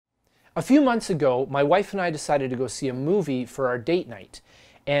A few months ago, my wife and I decided to go see a movie for our date night.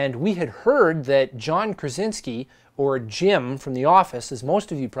 And we had heard that John Krasinski, or Jim from The Office, as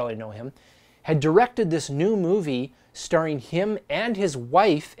most of you probably know him, had directed this new movie starring him and his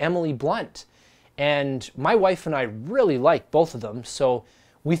wife, Emily Blunt. And my wife and I really liked both of them, so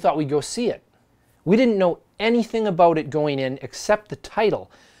we thought we'd go see it. We didn't know anything about it going in except the title.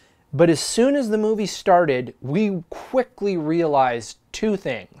 But as soon as the movie started, we quickly realized two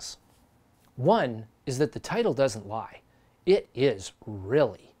things. One is that the title doesn't lie. It is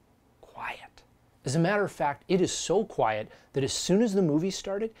really quiet. As a matter of fact, it is so quiet that as soon as the movie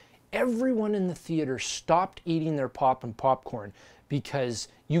started, everyone in the theater stopped eating their pop and popcorn because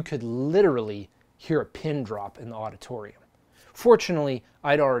you could literally hear a pin drop in the auditorium. Fortunately,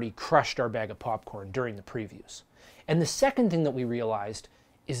 I'd already crushed our bag of popcorn during the previews. And the second thing that we realized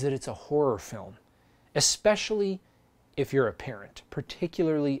is that it's a horror film, especially if you're a parent,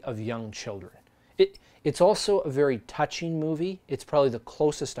 particularly of young children. It's also a very touching movie. It's probably the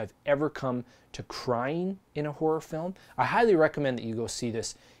closest I've ever come to crying in a horror film. I highly recommend that you go see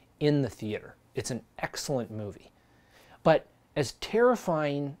this in the theater. It's an excellent movie. But as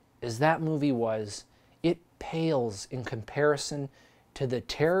terrifying as that movie was, it pales in comparison to the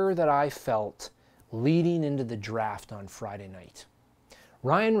terror that I felt leading into the draft on Friday night.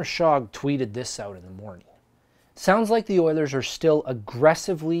 Ryan Rishaug tweeted this out in the morning. Sounds like the Oilers are still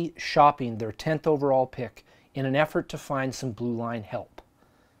aggressively shopping their 10th overall pick in an effort to find some blue line help.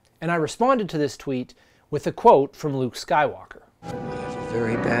 And I responded to this tweet with a quote from Luke Skywalker. I have a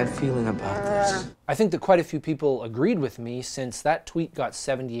very bad feeling about this. I think that quite a few people agreed with me since that tweet got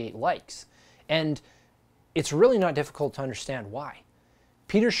 78 likes. And it's really not difficult to understand why.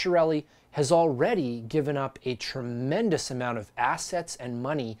 Peter Chiarelli has already given up a tremendous amount of assets and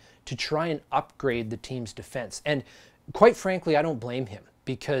money to try and upgrade the team's defense. And quite frankly, I don't blame him,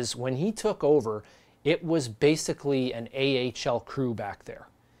 because when he took over, it was basically an AHL crew back there.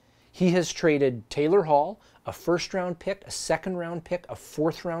 He has traded Taylor Hall, a first-round pick, a second-round pick, a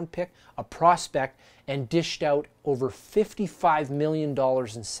fourth-round pick, a prospect, and dished out over $55 million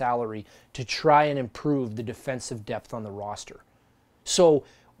in salary to try and improve the defensive depth on the roster. So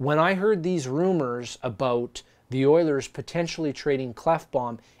when I heard these rumors about the Oilers potentially trading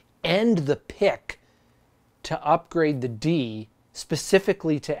Klefbom and the pick to upgrade the D,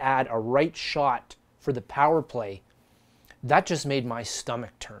 specifically to add a right shot for the power play, that just made my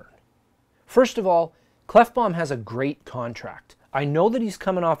stomach turn. First of all, Klefbom has a great contract. I know that he's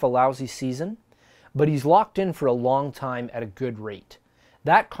coming off a lousy season, but he's locked in for a long time at a good rate.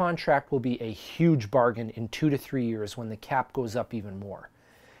 That contract will be a huge bargain in 2 to 3 years when the cap goes up even more.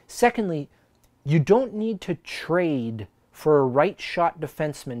 Secondly, you don't need to trade for a right shot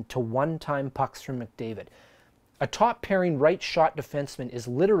defenseman to one-time pucks from McDavid. A top pairing right shot defenseman is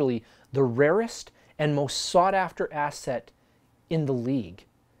literally the rarest and most sought after asset in the league.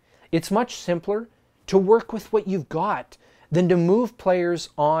 It's much simpler to work with what you've got than to move players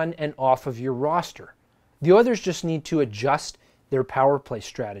on and off of your roster. The Oilers just need to adjust their power play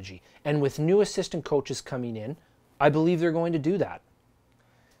strategy. And with new assistant coaches coming in, I believe they're going to do that.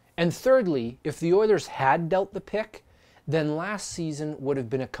 And thirdly, if the Oilers had dealt the pick, then last season would have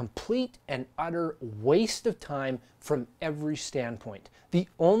been a complete and utter waste of time from every standpoint. The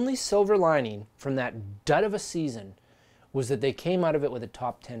only silver lining from that dud of a season was that they came out of it with a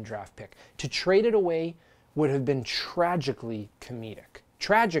top 10 draft pick. To trade it away would have been tragically comedic.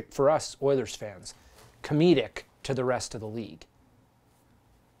 Tragic for us Oilers fans, comedic to the rest of the league.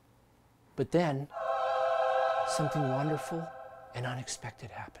 But then, something wonderful and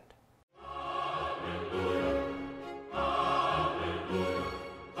unexpected happened.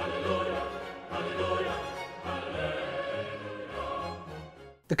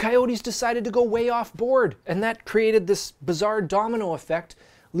 The Coyotes decided to go way off board, and that created this bizarre domino effect,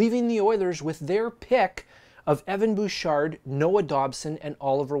 leaving the Oilers with their pick of Evan Bouchard, Noah Dobson, and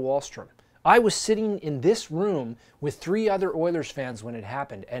Oliver Wahlstrom. I was sitting in this room with 3 other Oilers fans when it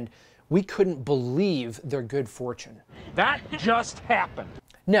happened, and we couldn't believe their good fortune. That just happened.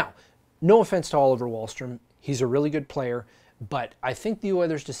 Now, no offense to Oliver Wahlstrom, he's a really good player, but I think the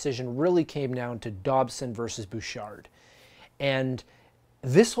Oilers' decision really came down to Dobson versus Bouchard. And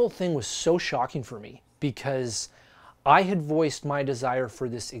this whole thing was so shocking for me because I had voiced my desire for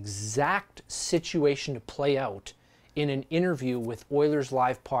this exact situation to play out in an interview with Oilers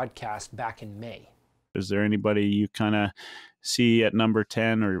Live podcast back in May. Is there anybody you kind of see at number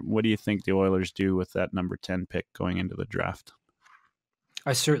 10, or what do you think the Oilers do with that number 10 pick going into the draft?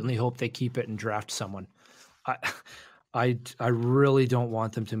 I certainly hope they keep it and draft someone. I really don't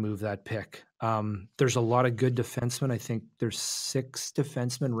want them to move that pick. There's a lot of good defensemen. I think there's 6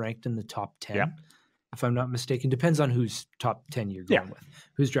 defensemen ranked in the top 10, Yeah. if I'm not mistaken. Depends on whose top 10 you're going with,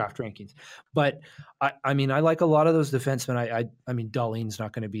 whose draft rankings. But I mean, I like a lot of those defensemen. I mean, Dahlin's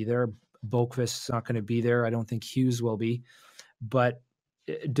not going to be there. Boqvist's not going to be there. I don't think Hughes will be. But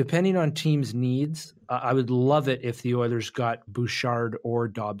depending on teams' needs, I would love it if the Oilers got Bouchard or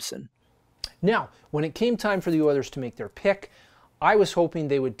Dobson. Now, when it came time for the Oilers to make their pick, I was hoping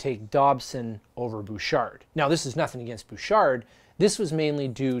they would take Dobson over Bouchard. Now, this is nothing against Bouchard. This was mainly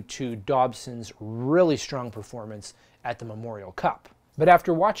due to Dobson's really strong performance at the Memorial Cup. But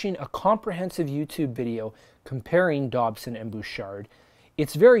after watching a comprehensive YouTube video comparing Dobson and Bouchard,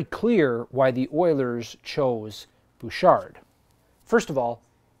 it's very clear why the Oilers chose Bouchard. First of all,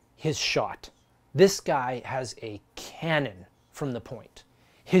 his shot. This guy has a cannon from the point.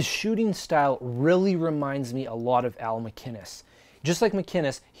 His shooting style really reminds me a lot of Al MacInnis. Just like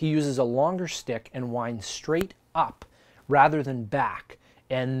MacInnis, he uses a longer stick and winds straight up rather than back,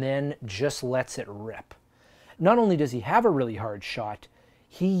 and then just lets it rip. Not only does he have a really hard shot,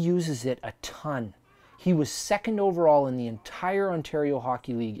 he uses it a ton. He was 2nd overall in the entire Ontario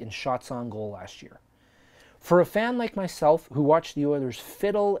Hockey League in shots on goal last year. For a fan like myself who watched the Oilers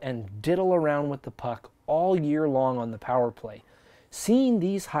fiddle and diddle around with the puck all year long on the power play, seeing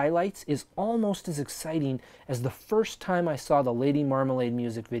these highlights is almost as exciting as the first time I saw the Lady Marmalade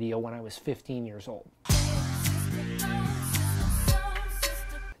music video when I was 15 years old.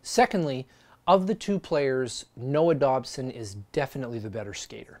 Secondly, of the 2 players, Noah Dobson is definitely the better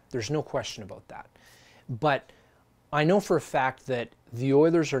skater. There's no question about that. But I know for a fact that the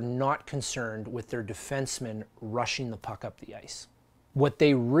Oilers are not concerned with their defensemen rushing the puck up the ice. What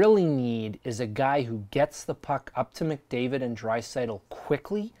they really need is a guy who gets the puck up to McDavid and Draisaitl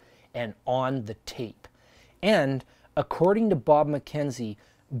quickly and on the tape. And according to Bob McKenzie,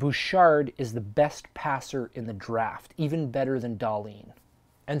 Bouchard is the best passer in the draft, even better than Dahlin.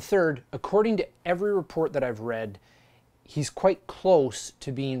 And third, according to every report that I've read, he's quite close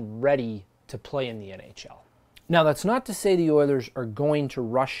to being ready to play in the NHL. Now, that's not to say the Oilers are going to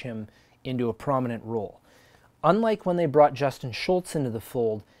rush him into a prominent role. Unlike when they brought Justin Schultz into the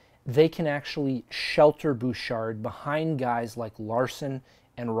fold, they can actually shelter Bouchard behind guys like Larson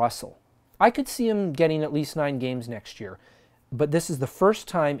and Russell. I could see him getting at least 9 games next year, but this is the first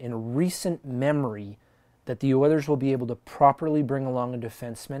time in recent memory that the Oilers will be able to properly bring along a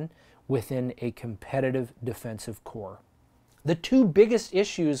defenseman within a competitive defensive core. The 2 biggest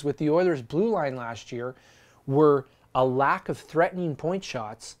issues with the Oilers' blue line last year were a lack of threatening point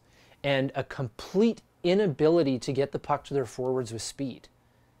shots and a complete inability to get the puck to their forwards with speed.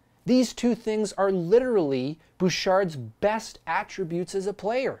 These 2 things are literally Bouchard's best attributes as a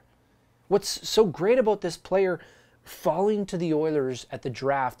player. What's so great about this player falling to the Oilers at the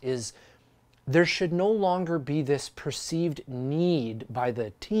draft is there should no longer be this perceived need by the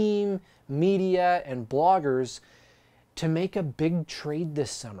team, media, and bloggers to make a big trade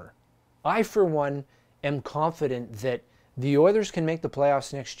this summer. I, for one, am confident that the Oilers can make the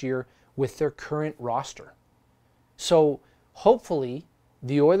playoffs next year with their current roster. So hopefully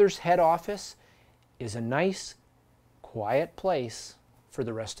the Oilers' head office is a nice, quiet place for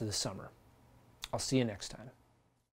the rest of the summer. I'll see you next time.